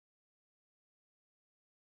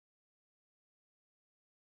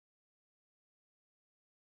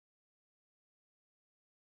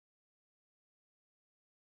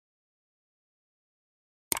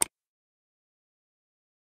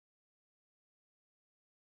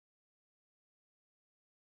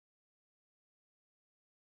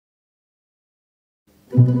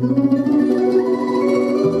Гляжу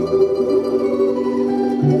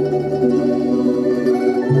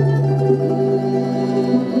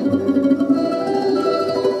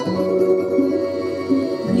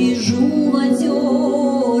в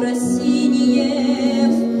озера синие,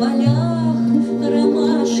 в полях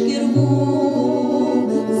ромашки рву.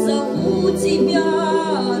 Зову тебя,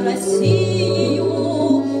 Россиею,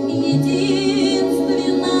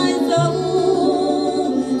 единственной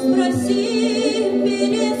зову.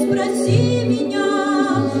 Спроси-переспроси меня,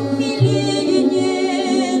 милее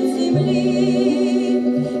нет земли.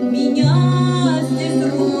 Меня здесь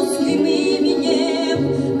русским именем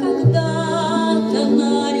когда-то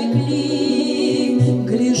нарекли.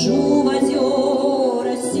 Гляжу в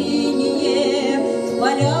озера синие, в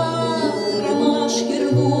полях ромашки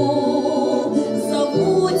рву.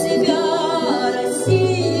 Зову тебя,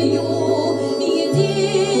 Россиею,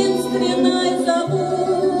 единственной зову.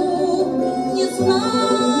 Не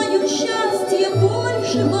знаю счастья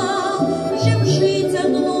большего, чем жить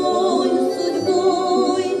одной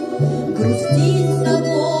судьбой, грустить с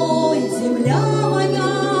тобой, земля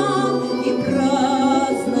моя, и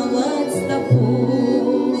праздновать с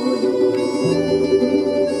тобой.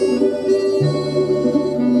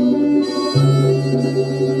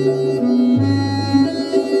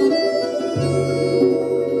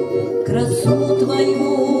 Красу твою